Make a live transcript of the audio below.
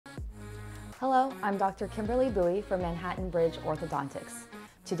Hello, I'm Dr. Kimberly Bui from Manhattan Bridge Orthodontics.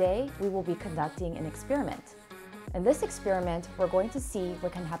 Today, we will be conducting an experiment. In this experiment, we're going to see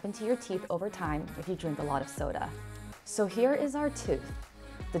what can happen to your teeth over time if you drink a lot of soda. So here is our tooth.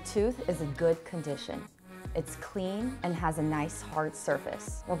 The tooth is in good condition. It's clean and has a nice hard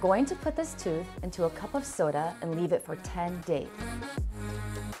surface. We're going to put this tooth into a cup of soda and leave it for 10 days.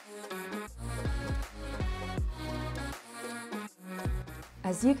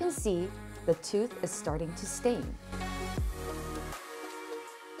 As you can see, the tooth is starting to stain.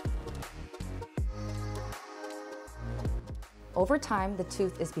 Over time, the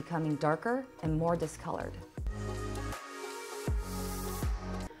tooth is becoming darker and more discolored.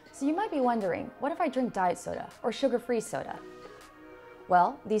 So you might be wondering, what if I drink diet soda or sugar-free soda?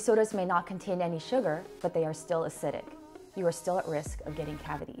 Well, these sodas may not contain any sugar, but they are still acidic. You are still at risk of getting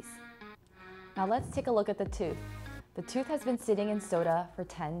cavities. Now let's take a look at the tooth. The tooth has been sitting in soda for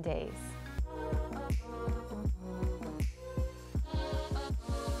 10 days.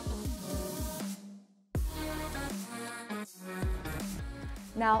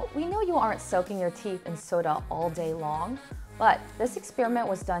 Now, we know you aren't soaking your teeth in soda all day long, but this experiment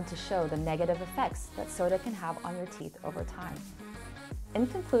was done to show the negative effects that soda can have on your teeth over time. In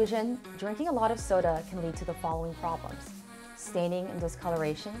conclusion, drinking a lot of soda can lead to the following problems: staining and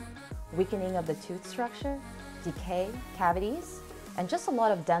discoloration, weakening of the tooth structure, decay, cavities, and just a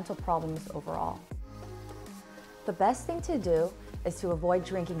lot of dental problems overall. The best thing to do is to avoid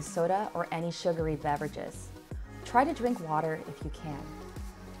drinking soda or any sugary beverages. Try to drink water if you can.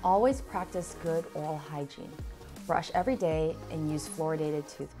 Always practice good oral hygiene. Brush every day and use fluoridated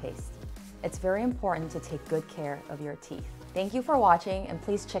toothpaste. It's very important to take good care of your teeth. Thank you for watching, and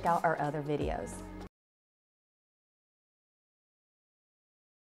please check out our other videos.